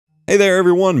Hey there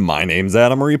everyone, my name's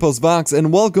Adam or EposVox,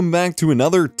 and welcome back to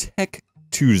another Tech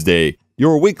Tuesday,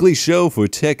 your weekly show for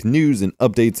tech news and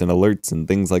updates and alerts and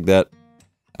things like that.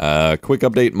 Quick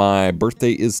update, my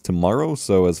birthday is tomorrow,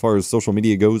 so as far as social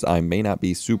media goes, I may not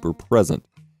be super present.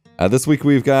 This week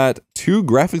we've got 2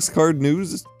 graphics card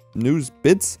news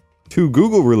bits, 2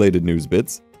 Google related news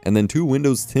bits, and then 2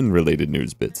 Windows 10 related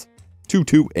news bits.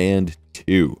 2, and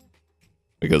 2.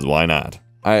 Because why not?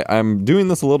 I'm doing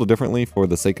this a little differently for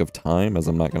the sake of time, as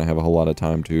I'm not going to have a whole lot of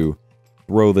time to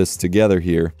throw this together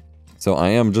here. So I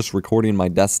am just recording my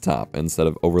desktop instead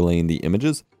of overlaying the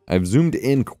images. I've zoomed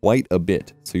in quite a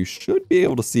bit, so you should be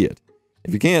able to see it.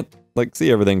 If you can't,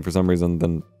 see everything for some reason,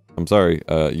 then I'm sorry.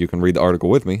 You can read the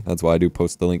article with me. That's why I do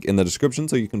post the link in the description,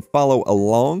 so you can follow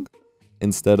along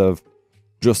instead of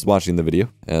just watching the video,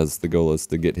 as the goal is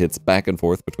to get hits back and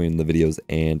forth between the videos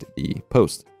and the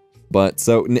post. But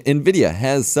so Nvidia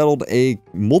has settled a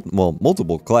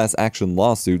multiple class action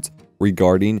lawsuits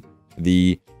regarding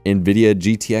the Nvidia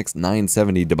GTX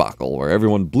 970 debacle, where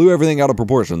everyone blew everything out of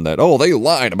proportion that, oh, they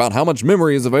lied about how much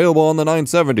memory is available on the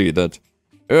 970, that,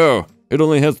 oh, it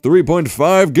only has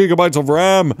 3.5 gigabytes of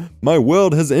RAM, my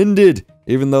world has ended,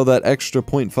 even though that extra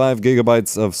 0.5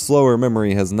 gigabytes of slower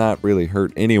memory has not really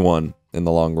hurt anyone in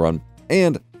the long run.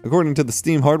 And according to the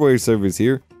Steam hardware service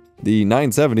here, the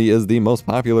 970 is the most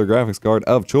popular graphics card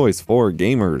of choice for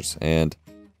gamers, and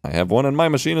I have one in my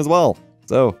machine as well.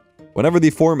 So, whenever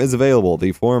the form is available,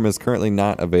 the form is currently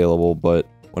not available, but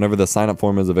whenever the sign-up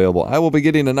form is available, I will be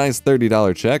getting a nice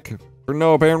 $30 check for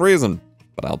no apparent reason,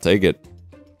 but I'll take it.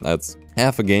 That's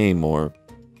half a game or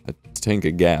a tank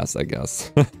of gas, I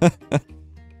guess.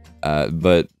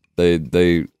 But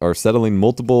they are settling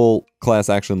multiple class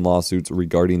action lawsuits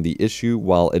regarding the issue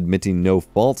while admitting no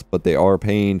fault, but they are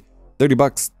paying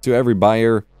 $30 to every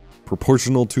buyer,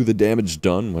 proportional to the damage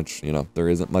done, which, you know, there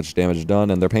isn't much damage done,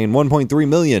 and they're paying $1.3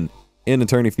 million in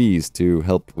attorney fees to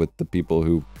help with the people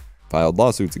who filed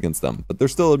lawsuits against them. But they're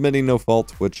still admitting no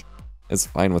fault, which is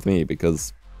fine with me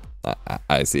because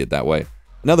I see it that way.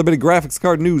 Another bit of graphics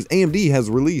card news: AMD has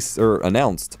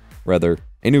announced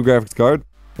a new graphics card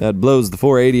that blows the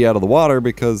 480 out of the water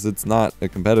because it's not a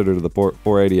competitor to the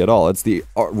 480 at all. It's the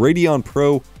Radeon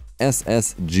Pro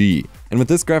SSG. And with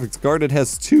this graphics card, it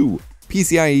has 2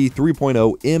 PCIe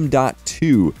 3.0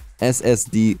 M.2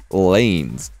 SSD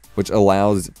lanes, which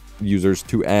allows users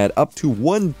to add up to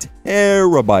 1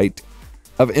 terabyte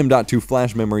of M.2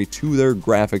 flash memory to their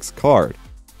graphics card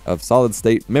of solid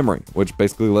state memory, which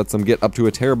basically lets them get up to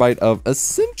 1 terabyte of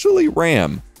essentially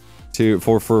RAM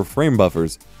for frame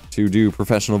buffers to do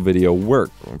professional video work,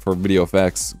 for video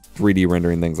effects, 3D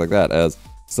rendering, things like that, as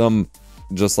some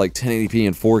just like 1080p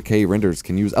and 4K renders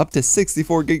can use up to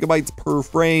 64 gigabytes per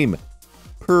frame.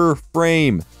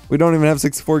 We don't even have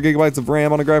 64 gigabytes of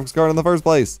RAM on a graphics card in the first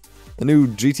place. The new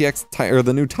GTX, or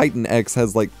the new Titan X,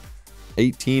 has like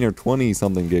 18 or 20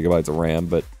 something gigabytes of RAM,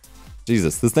 but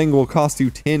Jesus, this thing will cost you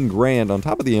 10 grand on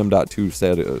top of the M.2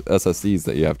 set SSDs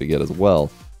that you have to get as well.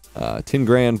 10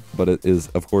 grand, but it is,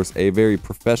 of course, a very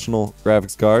professional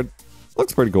graphics card.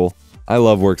 Looks pretty cool. I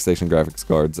love workstation graphics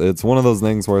cards. It's one of those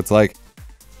things where it's like,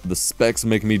 the specs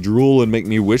make me drool and make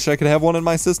me wish I could have one in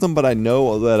my system, but I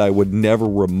know that I would never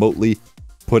remotely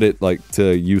put it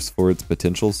to use for its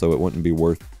potential, so it wouldn't be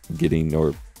worth getting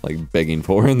or begging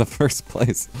for in the first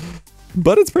place.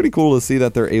 But it's pretty cool to see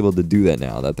that they're able to do that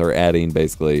now, that they're adding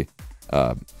basically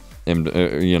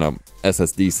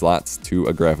SSD slots to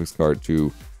a graphics card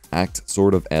to act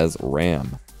sort of as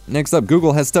RAM. Next up,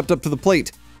 Google has stepped up to the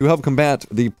plate to help combat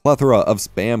the plethora of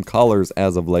spam callers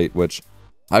as of late, which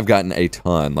I've gotten a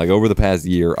ton. Over the past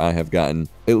year, I have gotten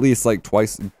at least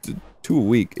twice to a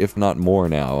week, if not more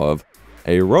now, of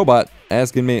a robot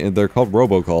asking me, they're called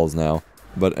robocalls now,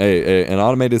 but an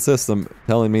automated system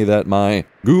telling me that my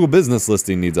Google business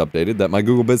listing needs updated, that my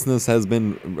Google business has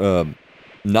been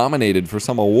nominated for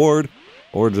some award,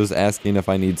 or just asking if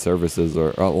I need services,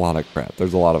 or a lot of crap.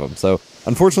 There's a lot of them. So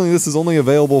unfortunately, this is only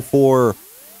available for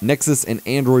Nexus and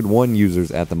Android One users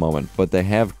at the moment, but they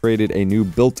have created a new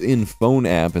built-in phone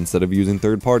app instead of using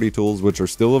third-party tools, which are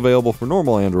still available for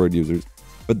normal Android users,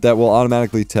 but that will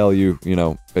automatically tell you,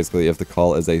 basically if the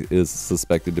call is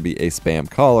suspected to be a spam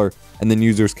caller, and then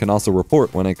users can also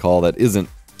report when a call that isn't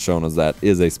shown as that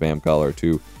is a spam caller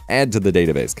to add to the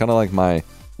database, kind of like my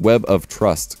Web of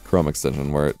Trust Chrome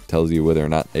extension, where it tells you whether or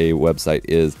not a website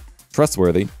is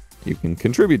trustworthy. You can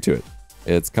contribute to it.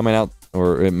 It's coming out,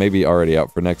 or it may be already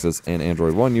out, for Nexus and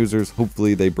Android One users.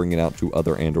 Hopefully they bring it out to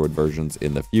other Android versions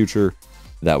in the future.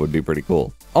 That would be pretty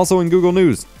cool. Also in Google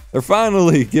News, they're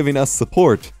finally giving us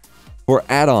support for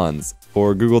add-ons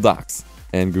for Google Docs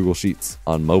and Google Sheets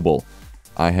on mobile.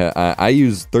 I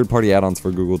use third-party add-ons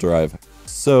for Google Drive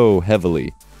so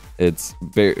heavily. It's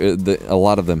a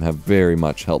lot of them have very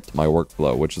much helped my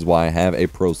workflow, which is why I have a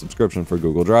pro subscription for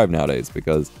Google Drive nowadays,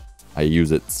 because I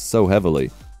use it so heavily.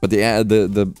 But the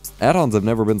add-ons have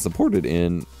never been supported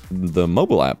in the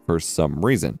mobile app for some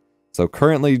reason. So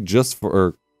currently,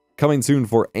 coming soon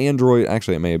for Android,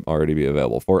 actually it may already be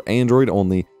available for Android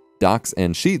only, Docs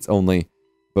and Sheets only.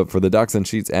 But for the Docs and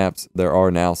Sheets apps, there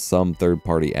are now some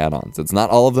third-party add-ons. It's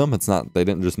not all of them. They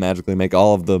didn't just magically make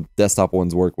all of the desktop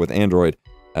ones work with Android.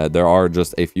 There are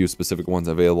just a few specific ones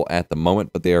available at the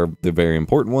moment, but they are the very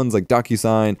important ones like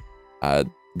DocuSign,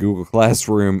 Google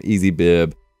Classroom,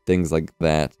 EasyBib, things like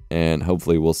that. And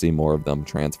hopefully we'll see more of them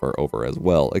transfer over as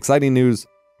well. Exciting news.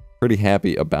 Pretty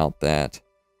happy about that.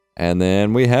 And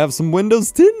then we have some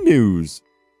Windows 10 news.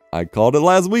 I called it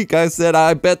last week. I said,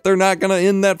 I bet they're not going to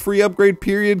end that free upgrade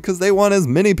period because they want as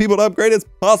many people to upgrade as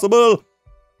possible.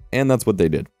 And that's what they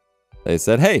did. They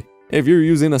said, hey, if you're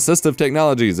using assistive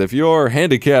technologies, if you're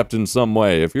handicapped in some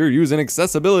way, if you're using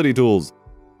accessibility tools,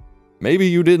 maybe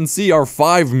you didn't see our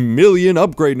 5 million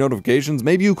upgrade notifications.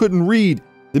 Maybe you couldn't read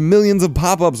the millions of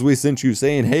pop-ups we sent you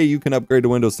saying, hey, you can upgrade to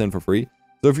Windows 10 for free.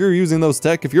 So if you're using those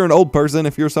tech, if you're an old person,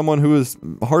 if you're someone who is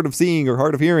hard of seeing or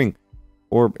hard of hearing,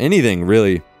 or anything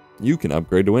really, you can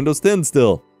upgrade to Windows 10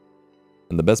 still.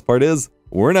 And the best part is,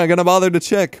 we're not going to bother to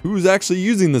check who's actually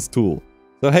using this tool.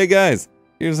 So hey guys,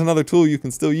 here's another tool you can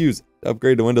still use to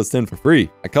upgrade to Windows 10 for free.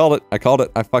 I called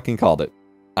it. I fucking called it.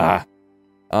 At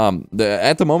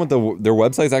the moment, their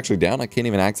website's actually down. I can't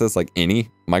even access like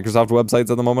any Microsoft websites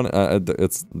at the moment.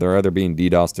 They're either being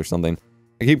DDoSed or something.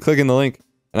 I keep clicking the link,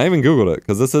 and I even Googled it,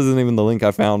 because this isn't even the link I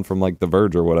found from like The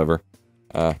Verge or whatever.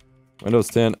 Windows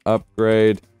 10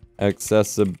 upgrade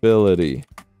accessibility.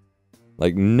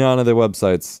 Like none of the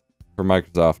websites for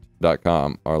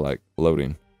Microsoft.com are like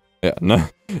loading. Yeah,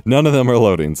 none of them are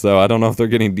loading, so I don't know if they're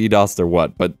getting DDoSed or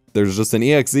what, but there's just an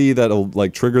exe that'll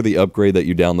like trigger the upgrade that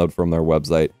you download from their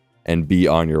website and be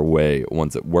on your way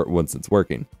once it's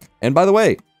working. And by the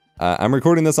way, I'm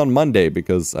recording this on Monday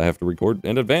because I have to record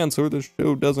in advance or the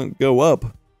show doesn't go up.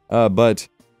 But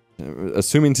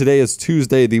assuming today is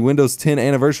Tuesday, the Windows 10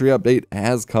 anniversary update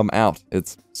has come out.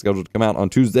 It's scheduled to come out on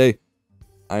Tuesday.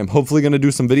 I'm hopefully going to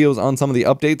do some videos on some of the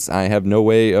updates. I have no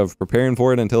way of preparing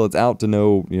for it until it's out to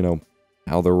know,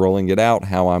 how they're rolling it out,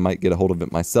 how I might get a hold of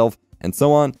it myself, and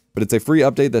so on. But it's a free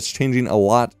update that's changing a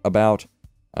lot about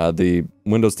the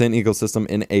Windows 10 ecosystem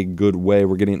in a good way.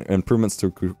 We're getting improvements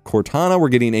to Cortana. We're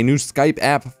getting a new Skype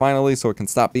app finally, so it can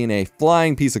stop being a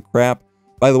flying piece of crap.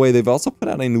 By the way, they've also put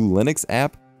out a new Linux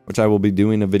app, which I will be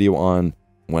doing a video on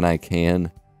when I can.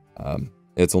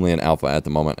 It's only an alpha at the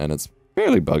moment, and it's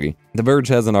fairly buggy. The Verge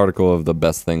has an article of the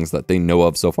best things that they know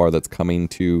of so far that's coming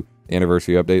to the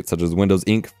anniversary update, such as Windows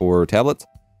Ink for tablets.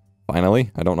 Finally,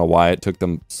 I don't know why it took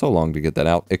them so long to get that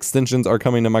out. Extensions are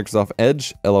coming to Microsoft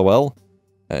Edge, LOL.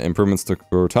 Improvements to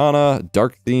Cortana,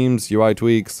 dark themes, UI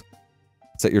tweaks,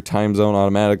 set your time zone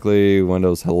automatically,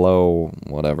 Windows Hello,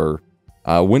 whatever.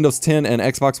 Windows 10 and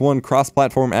Xbox One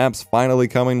cross-platform apps finally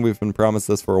coming. We've been promised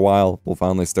this for a while. We'll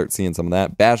finally start seeing some of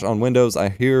that. Bash on Windows, I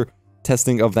hear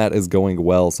testing of that is going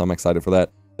well, so I'm excited for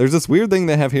that. There's this weird thing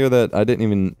they have here that I didn't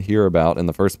even hear about in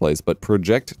the first place, but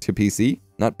Project to PC,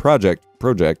 not Project.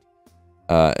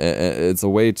 It's a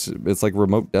way to, it's like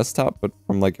remote desktop, but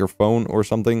from like your phone or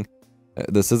something.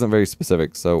 This isn't very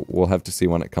specific, so we'll have to see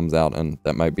when it comes out, and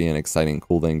that might be an exciting,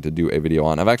 cool thing to do a video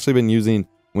on. I've actually been using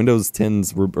Windows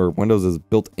 10's, or Windows'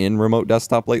 built-in remote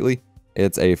desktop lately.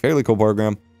 It's a fairly cool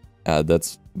program.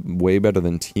 That's way better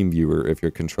than TeamViewer if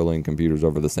you're controlling computers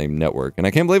over the same network. And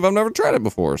I can't believe I've never tried it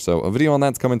before. So a video on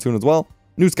that's coming soon as well.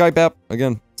 New Skype app.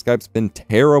 Again, Skype's been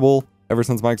terrible ever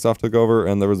since Microsoft took over.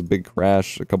 And there was a big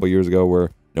crash a couple years ago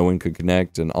where no one could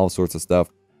connect and all sorts of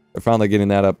stuff. They're finally getting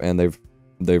that up, and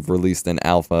they've released an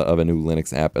alpha of a new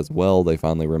Linux app as well. They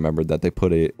finally remembered that they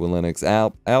put a Linux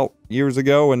app out years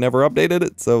ago and never updated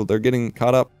it. So they're getting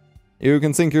caught up. You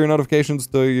can sync your notifications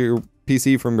to your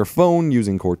PC from your phone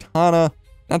using Cortana.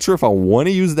 Not sure if I want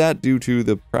to use that due to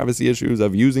the privacy issues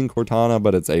of using Cortana,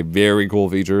 but it's a very cool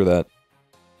feature that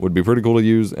would be pretty cool to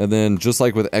use. And then just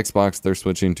like with Xbox, they're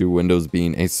switching to Windows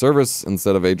being a service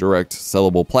instead of a direct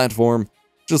sellable platform,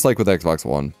 just like with Xbox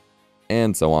One,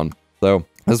 and so on. So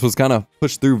this was kind of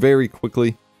pushed through very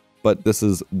quickly, but this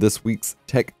is this week's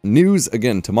tech news.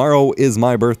 Again, tomorrow is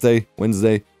my birthday,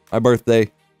 Wednesday, my birthday.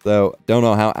 So don't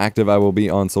know how active I will be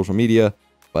on social media,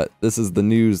 but this is the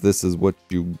news. This is what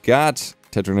you got.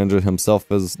 Tetra Ninja himself,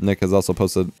 as Nick, has also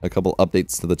posted a couple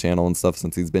updates to the channel and stuff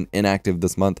since he's been inactive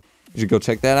this month. You should go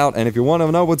check that out. And if you want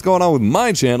to know what's going on with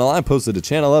my channel, I posted a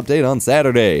channel update on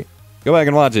Saturday. Go back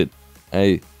and watch it.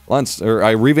 I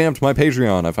I revamped my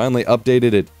Patreon. I finally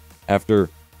updated it after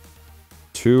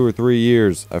 2 or 3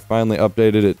 years. I finally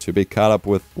updated it to be caught up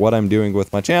with what I'm doing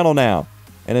with my channel now.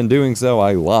 And in doing so,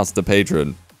 I lost a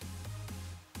patron.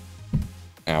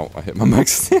 Ow, I hit my mic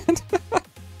stand.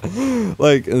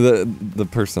 Like, the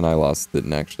person I lost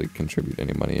didn't actually contribute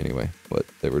any money anyway, but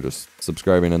they were just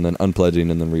subscribing and then unpledging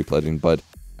and then repledging. But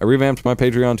I revamped my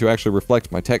Patreon to actually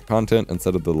reflect my tech content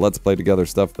instead of the Let's Play Together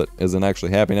stuff that isn't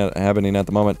actually happening at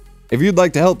the moment. If you'd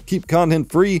like to help keep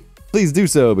content free, please do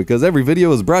so, because every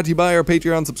video is brought to you by our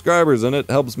Patreon subscribers, and it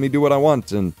helps me do what I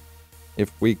want. And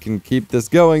if we can keep this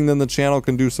going, then the channel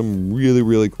can do some really,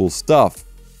 really cool stuff.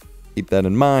 Keep that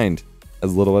in mind.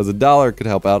 As little as $1 could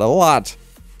help out a lot.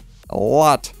 A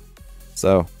lot.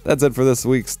 So that's it for this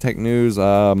week's tech news.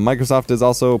 Microsoft is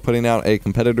also putting out a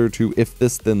competitor to If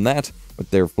This Then That with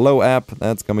their Flow app.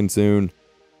 That's coming soon.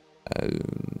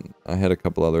 I had a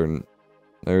couple other.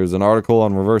 There's an article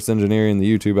on reverse engineering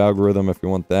the YouTube algorithm if you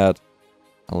want that.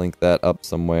 I'll link that up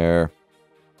somewhere.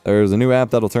 There's a new app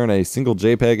that'll turn a single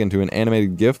JPEG into an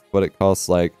animated GIF, but it costs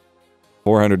like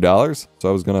 $400. So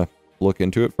I was gonna look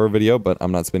into it for a video, but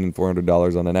I'm not spending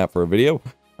 $400 on an app for a video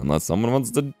unless someone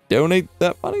wants to donate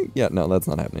that money. Yeah, no, that's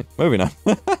not happening. Moving on.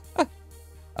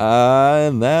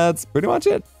 And that's pretty much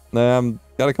it.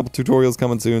 Got a couple tutorials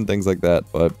coming soon, things like that,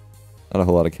 but not a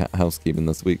whole lot of housekeeping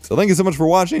this week. So thank you so much for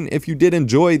watching. If you did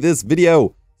enjoy this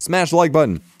video, smash the like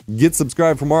button. Get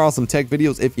subscribed for more awesome tech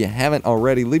videos if you haven't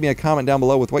already. Leave me a comment down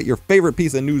below with what your favorite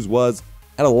piece of news was.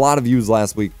 Had a lot of views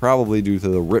last week, probably due to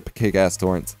the RIP Kick-Ass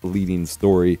Torrents leading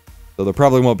story. So there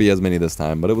probably won't be as many this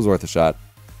time, but it was worth a shot.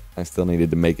 I still needed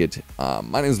to make it.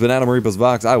 My name's been Adam or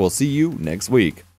EposVox. I will see you next week.